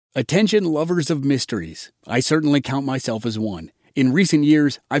Attention lovers of mysteries. I certainly count myself as one. In recent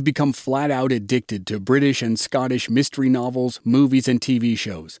years, I've become flat out addicted to British and Scottish mystery novels, movies, and TV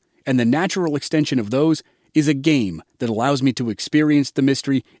shows. And the natural extension of those is a game that allows me to experience the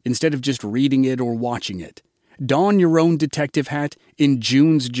mystery instead of just reading it or watching it. Don your own detective hat in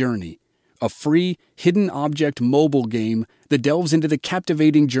June's Journey, a free, hidden object mobile game that delves into the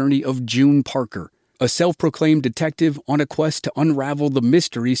captivating journey of June Parker, a self-proclaimed detective on a quest to unravel the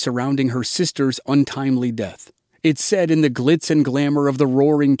mystery surrounding her sister's untimely death. It's set in the glitz and glamour of the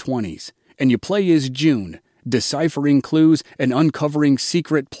Roaring '20s, and you play as June, deciphering clues and uncovering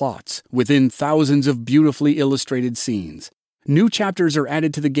secret plots within thousands of beautifully illustrated scenes. New chapters are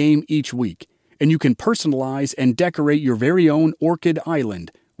added to the game each week, and you can personalize and decorate your very own Orchid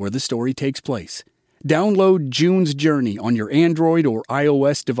Island, where the story takes place. Download June's Journey on your Android or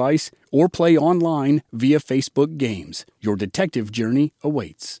iOS device, or play online via Facebook Games. Your detective journey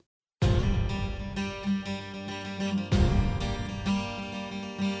awaits.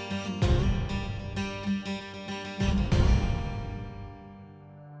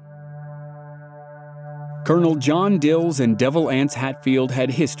 Colonel John Dills and Devil Anse Hatfield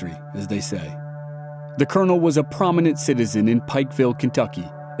had history, as they say. The colonel was a prominent citizen in Pikeville, Kentucky,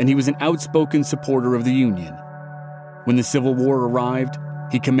 and he was an outspoken supporter of the Union. When the Civil War arrived,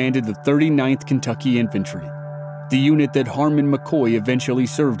 he commanded the 39th Kentucky Infantry, the unit that Harmon McCoy eventually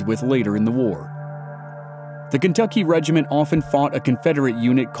served with later in the war. The Kentucky Regiment often fought a Confederate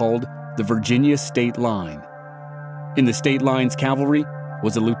unit called the Virginia State Line. In the State Line's cavalry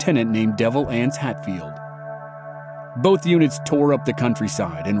was a lieutenant named Devil Anse Hatfield. Both units tore up the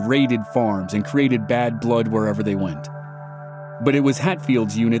countryside and raided farms and created bad blood wherever they went. But it was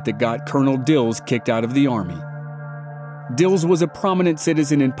Hatfield's unit that got Colonel Dills kicked out of the army. Dills was a prominent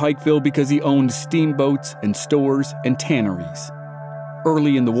citizen in Pikeville because he owned steamboats and stores and tanneries.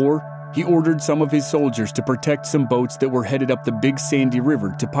 Early in the war, he ordered some of his soldiers to protect some boats that were headed up the Big Sandy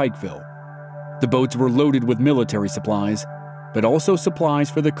River to Pikeville. The boats were loaded with military supplies, but also supplies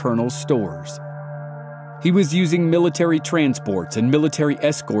for the colonel's stores. He was using military transports and military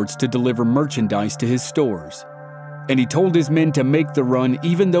escorts to deliver merchandise to his stores. And he told his men to make the run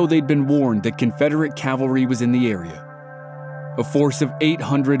even though they'd been warned that Confederate cavalry was in the area. A force of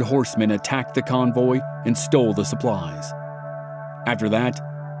 800 horsemen attacked the convoy and stole the supplies. After that,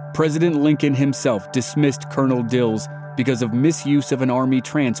 President Lincoln himself dismissed Colonel Dills because of misuse of an army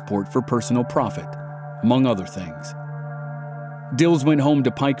transport for personal profit, among other things. Dills went home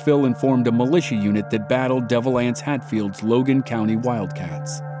to Pikeville and formed a militia unit that battled Devil Anse Hatfield's Logan County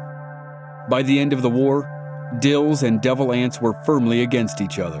Wildcats. By the end of the war, Dills and Devil Anse were firmly against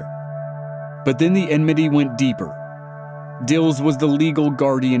each other. But then the enmity went deeper. Dills was the legal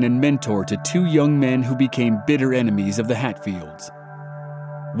guardian and mentor to two young men who became bitter enemies of the Hatfields.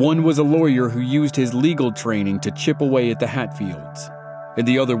 One was a lawyer who used his legal training to chip away at the Hatfields, and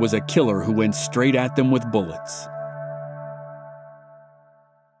the other was a killer who went straight at them with bullets.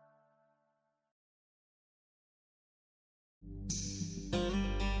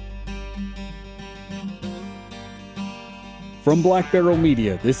 From Black Barrel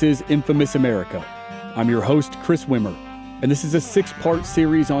Media, this is Infamous America. I'm your host, Chris Wimmer, and this is a 6-part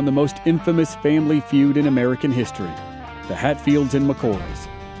series on the most infamous family feud in American history, the Hatfields and McCoys.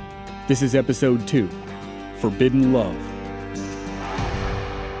 This is Episode 2, Forbidden Love.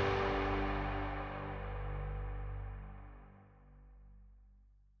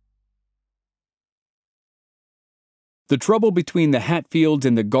 The trouble between the Hatfields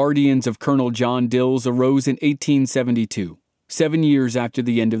and the guardians of Colonel John Dills arose in 1872. 7 years after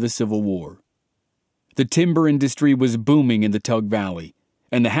the end of the Civil War. The timber industry was booming in the Tug Valley,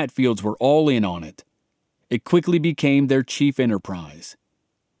 and the Hatfields were all in on it. It quickly became their chief enterprise.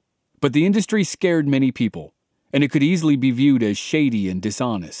 But the industry scared many people, and it could easily be viewed as shady and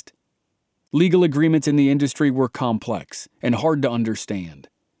dishonest. Legal agreements in the industry were complex and hard to understand.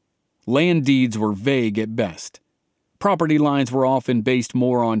 Land deeds were vague at best. Property lines were often based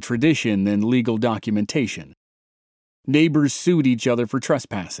more on tradition than legal documentation. Neighbors sued each other for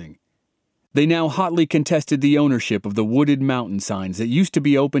trespassing. They now hotly contested the ownership of the wooded mountain signs that used to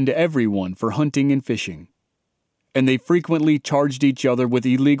be open to everyone for hunting and fishing. And they frequently charged each other with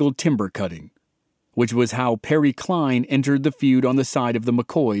illegal timber cutting, which was how Perry Cline entered the feud on the side of the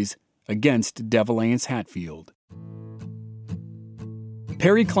McCoys against Devil Anse Hatfield.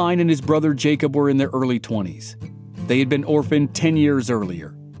 Perry Cline and his brother Jacob were in their early 20s. They had been orphaned 10 years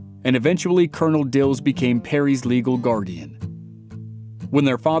earlier, and eventually Colonel Dills became Perry's legal guardian. When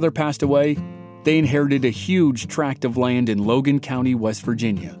their father passed away, they inherited a huge tract of land in Logan County, West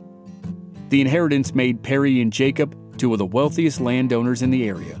Virginia. The inheritance made Perry and Jacob two of the wealthiest landowners in the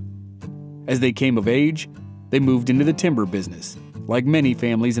area. As they came of age, they moved into the timber business, like many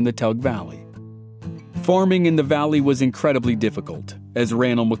families in the Tug Valley. Farming in the valley was incredibly difficult, as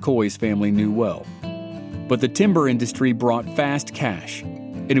Randall McCoy's family knew well. But the timber industry brought fast cash,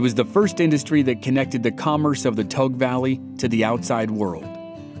 and it was the first industry that connected the commerce of the Tug Valley to the outside world.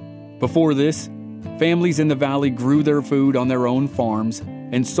 Before this, families in the valley grew their food on their own farms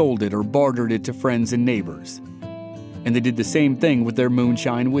and sold it or bartered it to friends and neighbors. And they did the same thing with their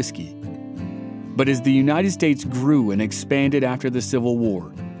moonshine whiskey. But as the United States grew and expanded after the Civil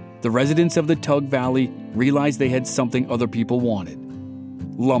War, the residents of the Tug Valley realized they had something other people wanted: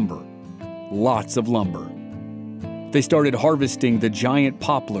 lumber. Lots of lumber. They started harvesting the giant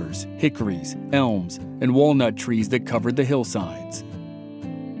poplars, hickories, elms, and walnut trees that covered the hillsides.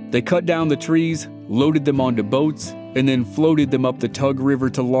 They cut down the trees, loaded them onto boats, and then floated them up the Tug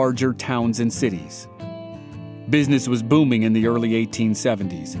River to larger towns and cities. Business was booming in the early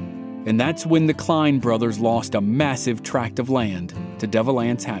 1870s, and that's when the Klein brothers lost a massive tract of land to Devil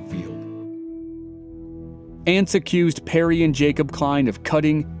Anse Hatfield. Anse accused Perry and Jacob Klein of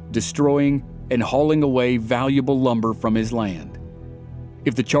cutting, destroying, and hauling away valuable lumber from his land.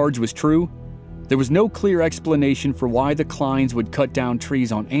 If the charge was true, there was no clear explanation for why the Kleins would cut down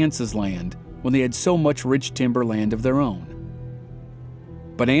trees on Anse's land when they had so much rich timber land of their own.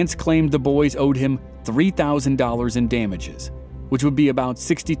 But Anse claimed the boys owed him $3,000 in damages, which would be about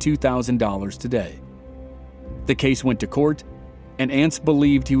 $62,000 today. The case went to court, and Anse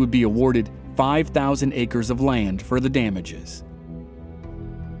believed he would be awarded 5,000 acres of land for the damages.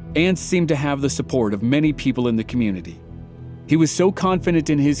 Anse seemed to have the support of many people in the community. He was so confident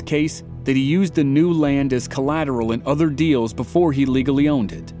in his case that he used the new land as collateral in other deals before he legally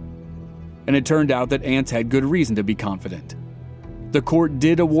owned it. And it turned out that Anse had good reason to be confident. The court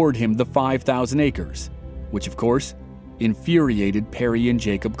did award him the 5,000 acres, which of course infuriated Perry and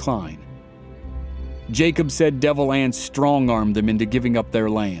Jacob Klein. Jacob said Devil Anse strong-armed them into giving up their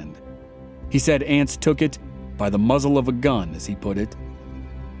land. He said Anse took it by the muzzle of a gun, as he put it.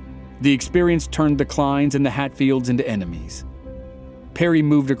 The experience turned the Kleins and the Hatfields into enemies. Perry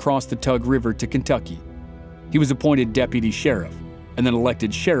moved across the Tug River to Kentucky. He was appointed deputy sheriff and then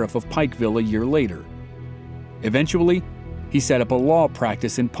elected sheriff of Pikeville a year later. Eventually, he set up a law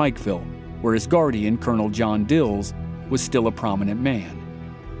practice in Pikeville, where his guardian, Colonel John Dills, was still a prominent man.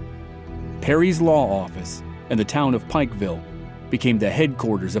 Perry's law office and the town of Pikeville became the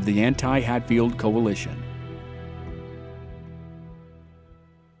headquarters of the anti-Hatfield coalition.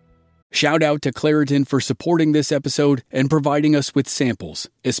 Shout out to Claritin for supporting this episode and providing us with samples,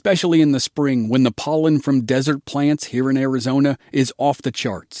 especially in the spring when the pollen from desert plants here in Arizona is off the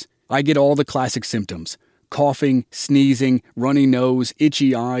charts. I get all the classic symptoms: coughing, sneezing, runny nose,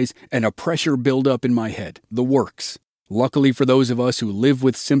 itchy eyes, and a pressure buildup in my head. The works. Luckily for those of us who live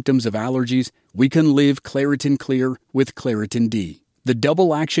with symptoms of allergies, we can live Claritin Clear with Claritin D. The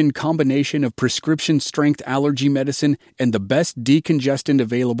double-action combination of prescription-strength allergy medicine and the best decongestant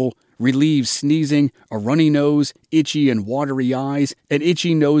available relieves sneezing, a runny nose, itchy and watery eyes, an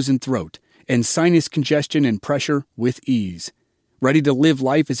itchy nose and throat, and sinus congestion and pressure with ease. Ready to live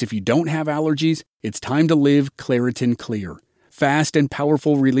life as if you don't have allergies? It's time to live Claritin Clear. Fast and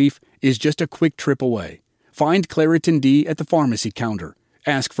powerful relief is just a quick trip away. Find Claritin D at the pharmacy counter.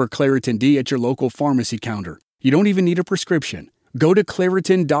 Ask for Claritin D at your local pharmacy counter. You don't even need a prescription. Go to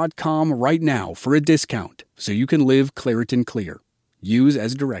Claritin.com right now for a discount so you can live Claritin Clear. Use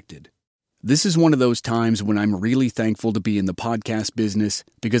as directed. This is one of those times when I'm really thankful to be in the podcast business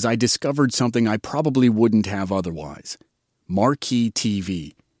because I discovered something I probably wouldn't have otherwise. Marquee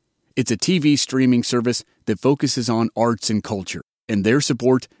TV. It's a TV streaming service that focuses on arts and culture, and their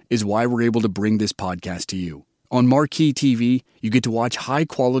support is why we're able to bring this podcast to you. On Marquee TV, you get to watch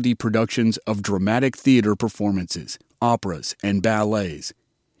high-quality productions of dramatic theater performances, operas, and ballets.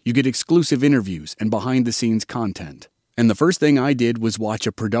 You get exclusive interviews and behind-the-scenes content. And the first thing I did was watch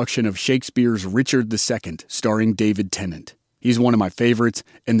a production of Shakespeare's Richard II starring David Tennant. He's one of my favorites,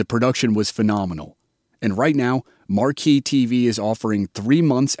 and the production was phenomenal. And right now, Marquee TV is offering 3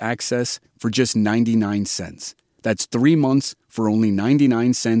 months access for just 99 cents. That's 3 months for only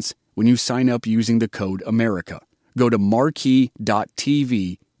 99 cents when you sign up using the code AMERICA. Go to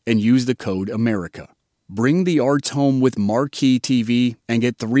marquee.tv and use the code AMERICA. Bring the arts home with Marquee TV and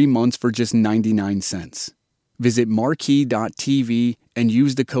get 3 months for just 99 cents. Visit marquee.tv and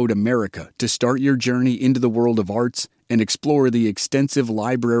use the code AMERICA to start your journey into the world of arts and explore the extensive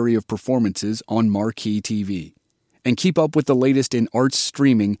library of performances on Marquee TV. And keep up with the latest in arts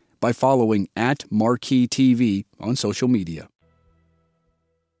streaming by following @MarqueeTV on social media.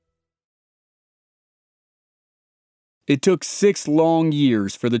 It took 6 long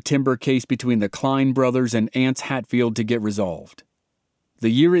years for the timber case between the Klein brothers and Ance Hatfield to get resolved. The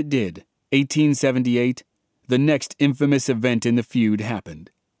year it did, 1878, the next infamous event in the feud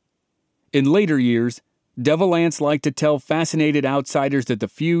happened. In later years, Devil Ance liked to tell fascinated outsiders that the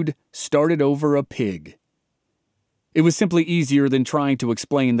feud started over a pig. It was simply easier than trying to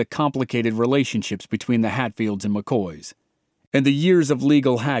explain the complicated relationships between the Hatfields and McCoys, and the years of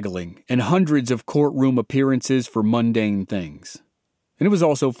legal haggling and hundreds of courtroom appearances for mundane things. And it was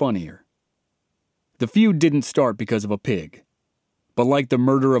also funnier. The feud didn't start because of a pig, but like the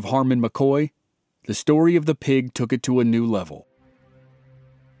murder of Harmon McCoy, the story of the pig took it to a new level.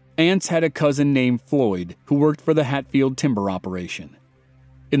 Ance had a cousin named Floyd who worked for the Hatfield timber operation.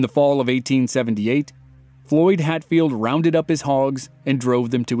 In the fall of 1878, Floyd Hatfield rounded up his hogs and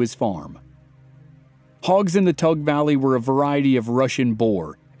drove them to his farm. Hogs in the Tug Valley were a variety of Russian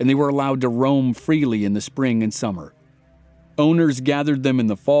boar, and they were allowed to roam freely in the spring and summer. Owners gathered them in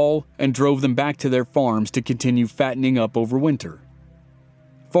the fall and drove them back to their farms to continue fattening up over winter.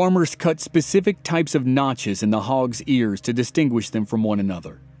 Farmers cut specific types of notches in the hogs' ears to distinguish them from one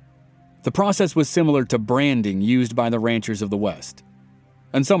another. The process was similar to branding used by the ranchers of the West.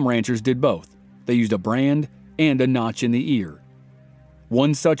 And some ranchers did both. They used a brand and a notch in the ear.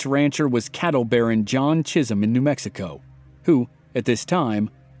 One such rancher was cattle baron John Chisholm in New Mexico, who, at this time,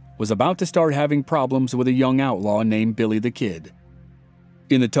 was about to start having problems with a young outlaw named Billy the Kid.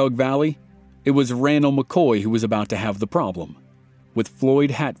 In the Tug Valley, it was Randall McCoy who was about to have the problem, with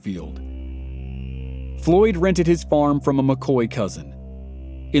Floyd Hatfield. Floyd rented his farm from a McCoy cousin.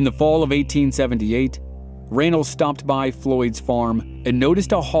 In the fall of 1878, Randall stopped by Floyd's farm and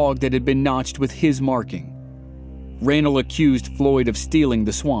noticed a hog that had been notched with his marking. Randall accused Floyd of stealing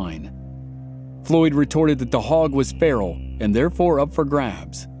the swine. Floyd retorted that the hog was feral and therefore up for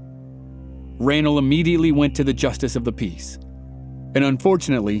grabs. Randall immediately went to the justice of the peace. And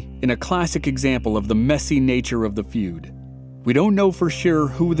unfortunately, in a classic example of the messy nature of the feud, we don't know for sure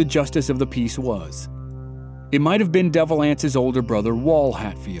who the justice of the peace was. It might have been Devil Ance's older brother, Wall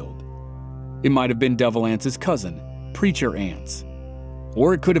Hatfield. It might have been Devil Ance's cousin, Preacher Ance.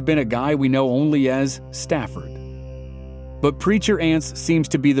 Or it could have been a guy we know only as Stafford. But Preacher Ance seems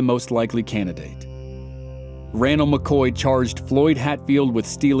to be the most likely candidate. Randall McCoy charged Floyd Hatfield with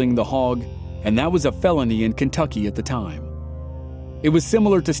stealing the hog, and that was a felony in Kentucky at the time. It was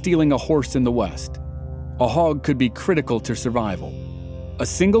similar to stealing a horse in the West. A hog could be critical to survival. A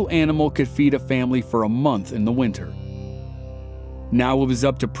single animal could feed a family for a month in the winter. Now it was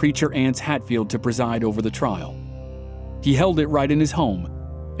up to Preacher Ance Hatfield to preside over the trial. He held it right in his home,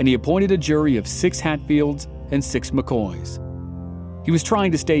 and he appointed a jury of 6 Hatfields and 6 McCoys. He was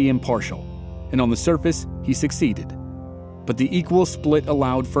trying to stay impartial, and on the surface, he succeeded. But the equal split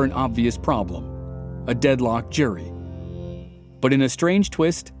allowed for an obvious problem: a deadlocked jury. But in a strange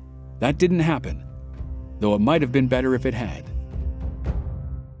twist, that didn't happen, though it might have been better if it had.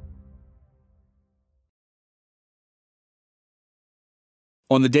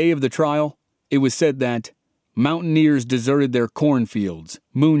 On the day of the trial, it was said that mountaineers deserted their cornfields,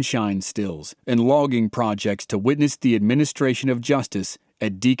 moonshine stills, and logging projects to witness the administration of justice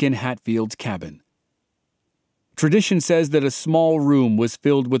at Deacon Hatfield's cabin. Tradition says that a small room was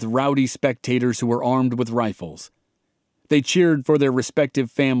filled with rowdy spectators who were armed with rifles. They cheered for their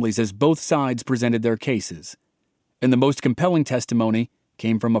respective families as both sides presented their cases. And the most compelling testimony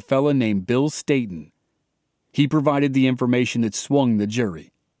came from a fella named Bill Staton. He provided the information that swung the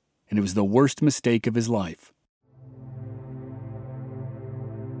jury, and it was the worst mistake of his life.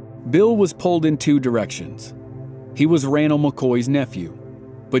 Bill was pulled in 2 directions. He was Randall McCoy's nephew,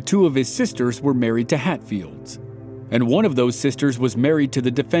 but 2 of his sisters were married to Hatfields, and one of those sisters was married to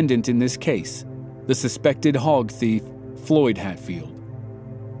the defendant in this case, the suspected hog thief, Floyd Hatfield.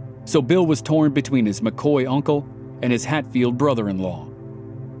 So Bill was torn between his McCoy uncle and his Hatfield brother-in-law,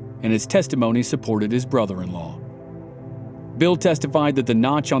 and his testimony supported his brother-in-law. Bill testified that the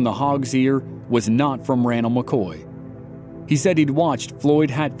notch on the hog's ear was not from Randall McCoy. He said he'd watched Floyd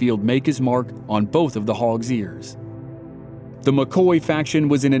Hatfield make his mark on both of the hog's ears. The McCoy faction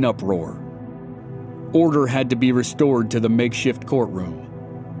was in an uproar. Order had to be restored to the makeshift courtroom.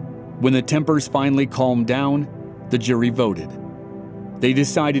 When the tempers finally calmed down, the jury voted. They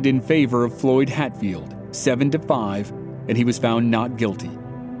decided in favor of Floyd Hatfield, 7-5, and he was found not guilty.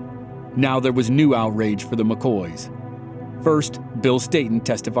 Now there was new outrage for the McCoys. First, Bill Staton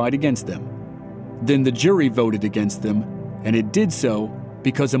testified against them. Then the jury voted against them, and it did so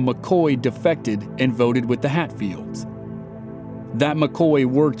because a McCoy defected and voted with the Hatfields. That McCoy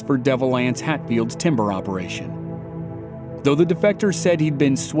worked for Devil Ance Hatfield's timber operation. Though the defector said he'd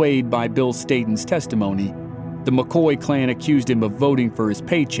been swayed by Bill Staton's testimony, The McCoy clan accused him of voting for his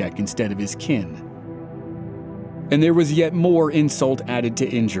paycheck instead of his kin. And there was yet more insult added to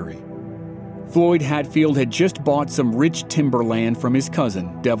injury. Floyd Hatfield had just bought some rich timberland from his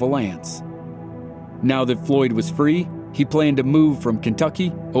cousin, Devil Anse. Now that Floyd was free, he planned to move from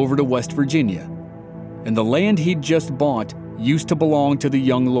Kentucky over to West Virginia. And the land he'd just bought used to belong to the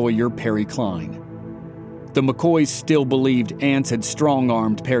young lawyer Perry Cline. The McCoys still believed Anse had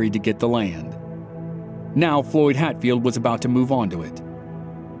strong-armed Perry to get the land. Now Floyd Hatfield was about to move on to it.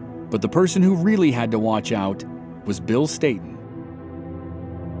 But the person who really had to watch out was Bill Staton.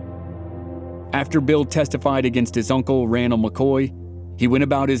 After Bill testified against his uncle, Randall McCoy, he went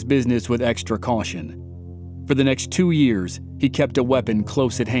about his business with extra caution. For the next 2 years, he kept a weapon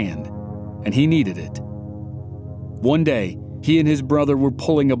close at hand, and he needed it. One day, he and his brother were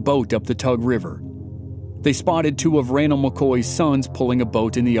pulling a boat up the Tug River. They spotted 2 of Randall McCoy's sons pulling a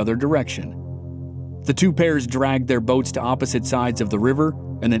boat in the other direction. The 2 pairs dragged their boats to opposite sides of the river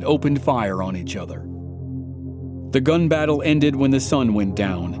and then opened fire on each other. The gun battle ended when the sun went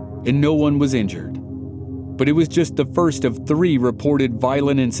down, and no one was injured. But it was just the first of 3 reported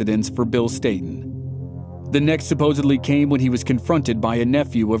violent incidents for Bill Staton. The next supposedly came when he was confronted by a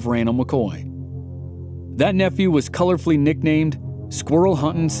nephew of Randall McCoy. That nephew was colorfully nicknamed Squirrel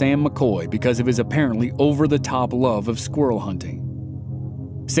Huntin' Sam McCoy because of his apparently over-the-top love of squirrel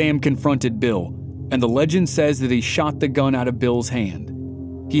hunting. Sam confronted Bill, and the legend says that he shot the gun out of Bill's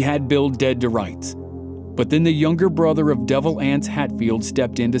hand. He had Bill dead to rights. But then the younger brother of Devil Anse Hatfield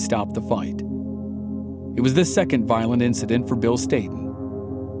stepped in to stop the fight. It was the second violent incident for Bill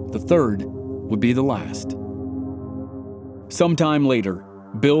Staton. The third would be the last. Sometime later,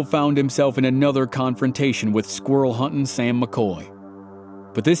 Bill found himself in another confrontation with Squirrel Huntin' Sam McCoy.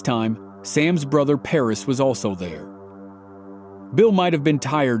 But this time, Sam's brother Paris was also there. Bill might have been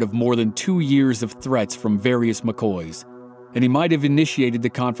tired of more than 2 years of threats from various McCoys, and he might have initiated the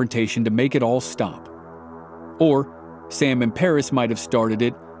confrontation to make it all stop. Or Sam and Paris might have started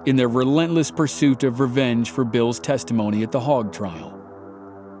it in their relentless pursuit of revenge for Bill's testimony at the hog trial.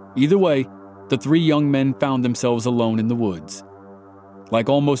 Either way, the 3 young men found themselves alone in the woods. Like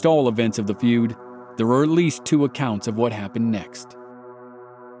almost all events of the feud, there were at least 2 accounts of what happened next.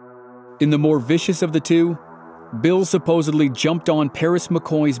 In the more vicious of the 2, Bill supposedly jumped on Paris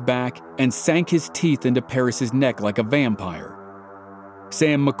McCoy's back and sank his teeth into Paris's neck like a vampire.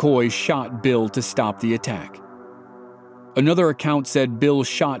 Sam McCoy shot Bill to stop the attack. Another account said Bill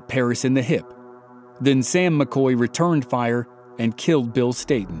shot Paris in the hip. Then Sam McCoy returned fire and killed Bill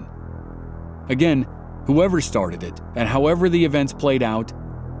Staton. Again, whoever started it, and however the events played out,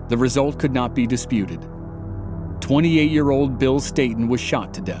 the result could not be disputed. 28-year-old Bill Staton was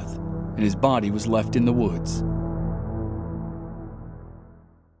shot to death, and his body was left in the woods.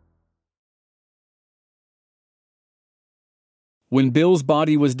 When Bill's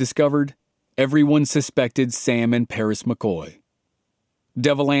body was discovered, everyone suspected Sam and Paris McCoy.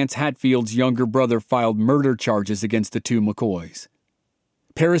 Devil Anse Hatfield's younger brother filed murder charges against the 2 McCoys.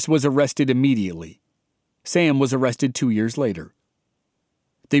 Paris was arrested immediately. Sam was arrested 2 years later.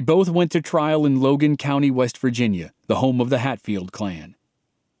 They both went to trial in Logan County, West Virginia, the home of the Hatfield clan.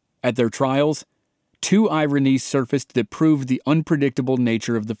 At their trials, 2 ironies surfaced that proved the unpredictable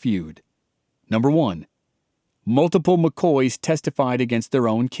nature of the feud. Number 1, multiple McCoys testified against their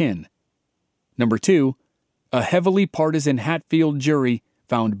own kin. Number 2, a heavily partisan Hatfield jury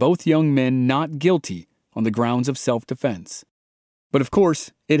found both young men not guilty on the grounds of self-defense. But of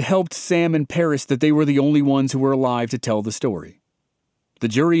course, it helped Sam and Paris that they were the only ones who were alive to tell the story. The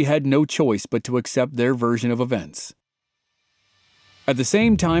jury had no choice but to accept their version of events. At the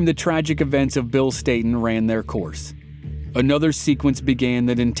same time the tragic events of Bill Staton ran their course, another sequence began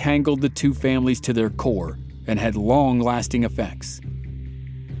that entangled the 2 families to their core and had long-lasting effects.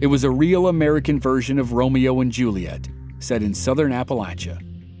 It was a real American version of Romeo and Juliet, set in southern Appalachia.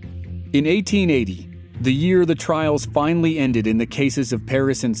 In 1880, the year the trials finally ended in the cases of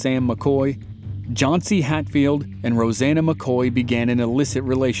Paris and Sam McCoy, John C. Hatfield and Rosanna McCoy began an illicit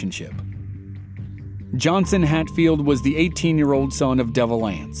relationship. Johnson Hatfield was the 18-year-old son of Devil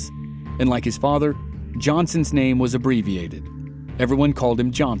Anse, and like his father, Johnson's name was abbreviated. Everyone called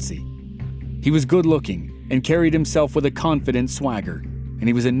him Johnsy. He was good-looking and carried himself with a confident swagger, and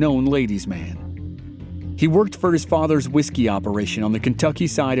he was a known ladies' man. He worked for his father's whiskey operation on the Kentucky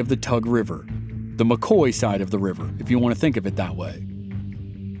side of the Tug River, the McCoy side of the river, if you want to think of it that way.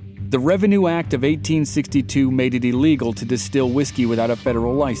 The Revenue Act of 1862 made it illegal to distill whiskey without a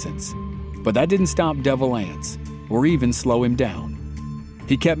federal license, but that didn't stop Devil Anse, or even slow him down.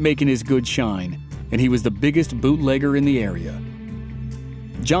 He kept making his good shine, and he was the biggest bootlegger in the area.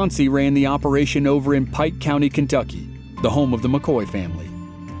 Johnsy ran the operation over in Pike County, Kentucky, the home of the McCoy family.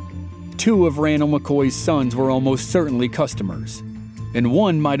 2 of Randall McCoy's sons were almost certainly customers, and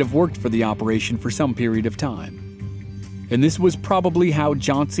one might have worked for the operation for some period of time. And this was probably how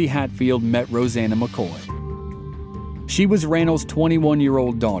Johnsy Hatfield met Rosanna McCoy. She was Randall's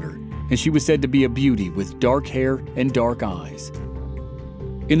 21-year-old daughter, and she was said to be a beauty with dark hair and dark eyes.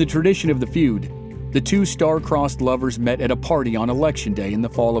 In the tradition of the feud, the 2 star-crossed lovers met at a party on Election Day in the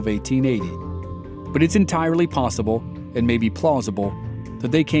fall of 1880. But it's entirely possible, and maybe plausible,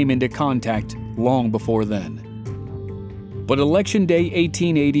 that they came into contact long before then. But Election Day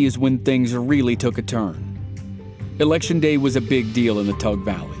 1880 is when things really took a turn. Election Day was a big deal in the Tug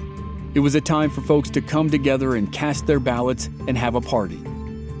Valley. It was a time for folks to come together and cast their ballots and have a party.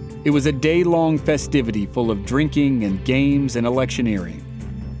 It was a day-long festivity full of drinking and games and electioneering.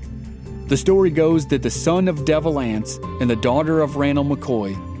 The story goes that the son of Devil Anse and the daughter of Randall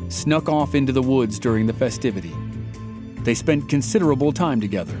McCoy snuck off into the woods during the festivity. They spent considerable time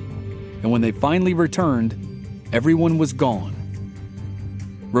together, and when they finally returned, everyone was gone.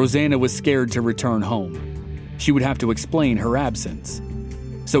 Rosanna was scared to return home. She would have to explain her absence.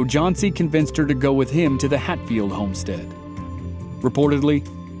 So Johnsy convinced her to go with him to the Hatfield homestead. Reportedly,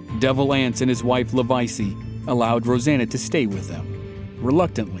 Devil Anse and his wife Levice allowed Rosanna to stay with them,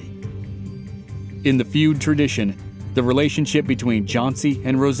 reluctantly. In the feud tradition, the relationship between Johnsy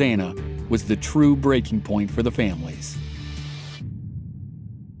and Rosanna was the true breaking point for the families.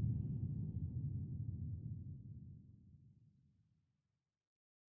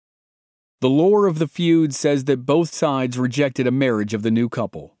 The lore of the feud says that both sides rejected a marriage of the new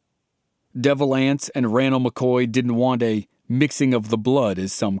couple. Devil Anse and Randall McCoy didn't want a mixing of the blood,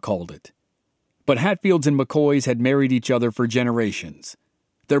 as some called it. But Hatfields and McCoys had married each other for generations.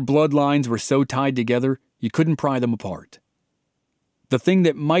 Their bloodlines were so tied together, you couldn't pry them apart. The thing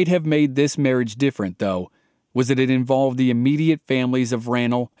that might have made this marriage different, though, was that it involved the immediate families of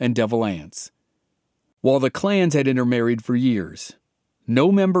Randall and Devil Anse. While the clans had intermarried for years,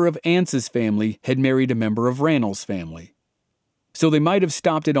 no member of Anse's family had married a member of Randall's family. So they might have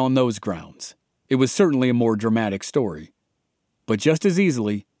stopped it on those grounds. It was certainly a more dramatic story. But just as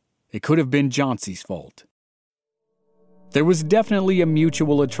easily, it could have been Johnsy's fault. There was definitely a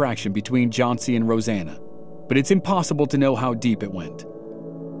mutual attraction between Johnsy and Rosanna, but it's impossible to know how deep it went.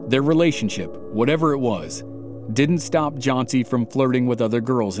 Their relationship, whatever it was, didn't stop Johnsy from flirting with other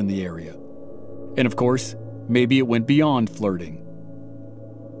girls in the area. And of course, maybe it went beyond flirting.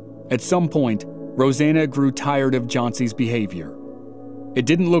 At some point, Rosanna grew tired of Johnsy's behavior. It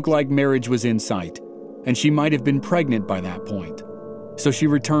didn't look like marriage was in sight, and she might have been pregnant by that point, so she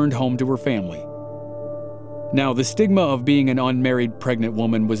returned home to her family. Now, the stigma of being an unmarried pregnant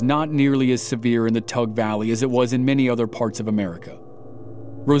woman was not nearly as severe in the Tug Valley as it was in many other parts of America.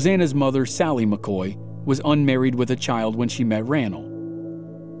 Rosanna's mother, Sally McCoy, was unmarried with a child when she met Randall.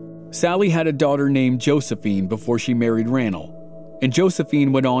 Sally had a daughter named Josephine before she married Randall, and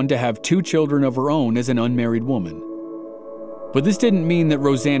Josephine went on to have 2 children of her own as an unmarried woman. But this didn't mean that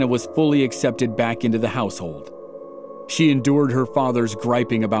Rosanna was fully accepted back into the household. She endured her father's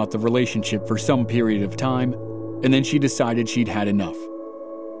griping about the relationship for some period of time, and then she decided she'd had enough.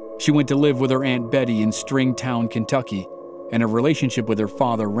 She went to live with her Aunt Betty in Stringtown, Kentucky, and her relationship with her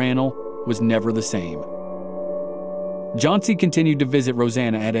father, Randall, was never the same. Johnsy continued to visit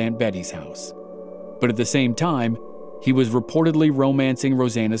Rosanna at Aunt Betty's house, but at the same time, he was reportedly romancing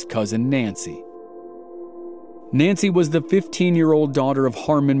Rosanna's cousin, Nancy. Nancy was the 15-year-old daughter of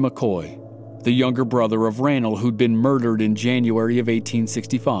Harmon McCoy, the younger brother of Randall who'd been murdered in January of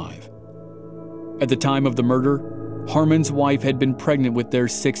 1865. At the time of the murder, Harmon's wife had been pregnant with their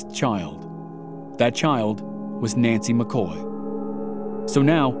 6th child. That child was Nancy McCoy. So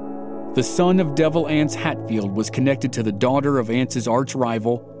now, the son of Devil Anse Hatfield was connected to the daughter of Anse's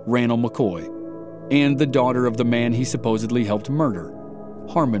arch-rival, Randall McCoy, and the daughter of the man he supposedly helped murder,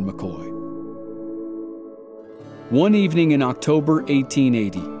 Harmon McCoy. One evening in October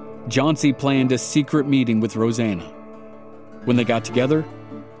 1880, Johnsy planned a secret meeting with Rosanna. When they got together,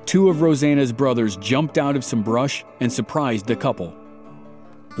 2 of Rosanna's brothers jumped out of some brush and surprised the couple.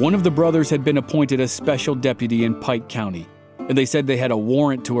 One of the brothers had been appointed a special deputy in Pike County, and they said they had a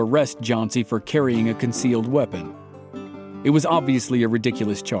warrant to arrest Johnsy for carrying a concealed weapon. It was obviously a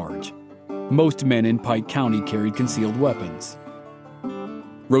ridiculous charge. Most men in Pike County carried concealed weapons.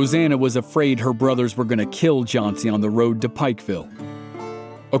 Rosanna was afraid her brothers were going to kill Johnsy on the road to Pikeville.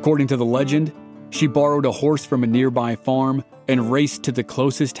 According to the legend, she borrowed a horse from a nearby farm and raced to the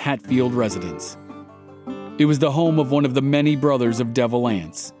closest Hatfield residence. It was the home of one of the many brothers of Devil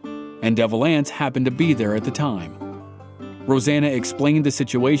Anse, and Devil Anse happened to be there at the time. Rosanna explained the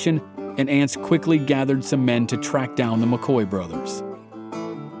situation, and Ants quickly gathered some men to track down the McCoy brothers.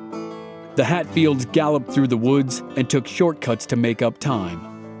 The Hatfields galloped through the woods and took shortcuts to make up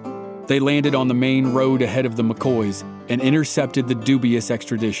time. They landed on the main road ahead of the McCoys and intercepted the dubious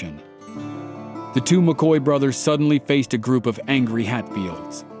extradition. The two McCoy brothers suddenly faced a group of angry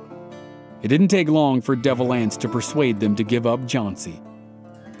Hatfields. It didn't take long for Devil Ants to persuade them to give up Jauncey.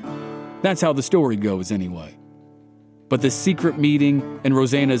 That's how the story goes anyway. But the secret meeting and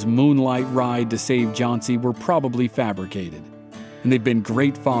Rosanna's moonlight ride to save Jauncey were probably fabricated, and they've been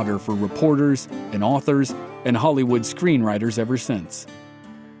great fodder for reporters and authors and Hollywood screenwriters ever since.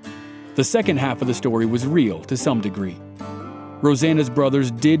 The second half of the story was real to some degree. Rosanna's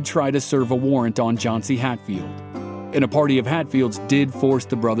brothers did try to serve a warrant on Jauncey Hatfield, and a party of Hatfields did force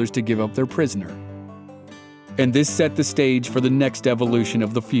the brothers to give up their prisoner. And this set the stage for the next evolution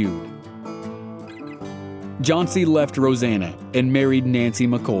of the feud. Jauncey left Rosanna and married Nancy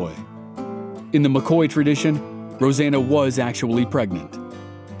McCoy. In the McCoy tradition, Rosanna was actually pregnant.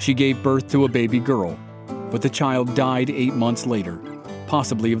 She gave birth to a baby girl, but the child died 8 months later,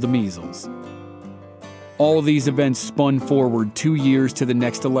 possibly of the measles. All these events spun forward 2 years to the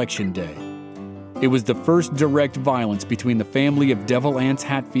next election day. It was the first direct violence between the family of Devil Ants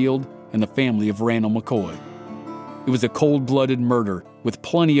Hatfield and the family of Randall McCoy. It was a cold-blooded murder with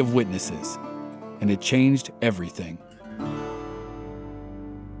plenty of witnesses, and it changed everything.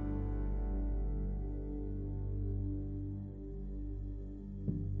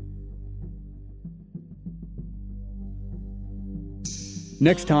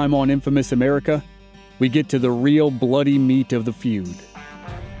 Next time on Infamous America, we get to the real bloody meat of the feud.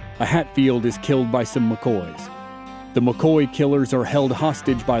 A Hatfield is killed by some McCoys. The McCoy killers are held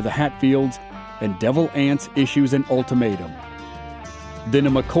hostage by the Hatfields, and Devil Ants issues an ultimatum. Then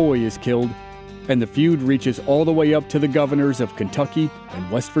a McCoy is killed, and the feud reaches all the way up to the governors of Kentucky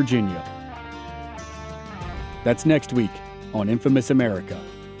and West Virginia. That's next week on Infamous America.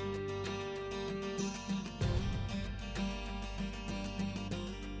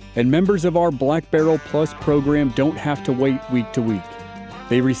 And members of our Black Barrel Plus program don't have to wait week to week.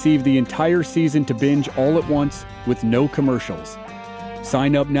 They receive the entire season to binge all at once with no commercials.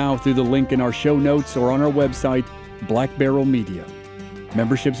 Sign up now through the link in our show notes or on our website, Black Barrel Media.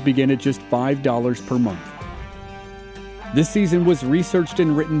 Memberships begin at just $5 per month. This season was researched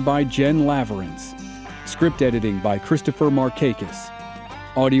and written by Jen Laverance. Script editing by Christopher Markakis.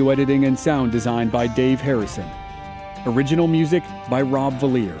 Audio editing and sound design by Dave Harrison. Original music by Rob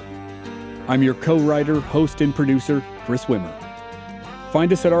Valier. I'm your co-writer, host, and producer, Chris Wimmer.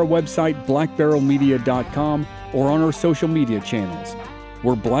 Find us at our website, blackbarrelmedia.com, or on our social media channels.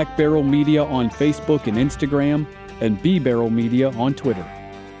 We're Black Barrel Media on Facebook and Instagram, and B Barrel Media on Twitter.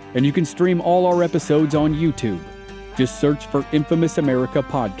 And you can stream all our episodes on YouTube. Just search for Infamous America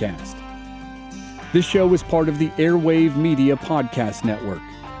Podcast. This show is part of the Airwave Media Podcast Network.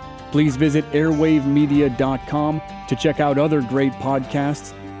 Please visit airwavemedia.com to check out other great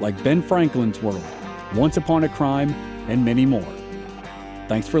podcasts like Ben Franklin's World, Once Upon a Crime, and many more.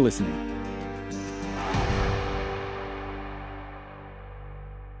 Thanks for listening.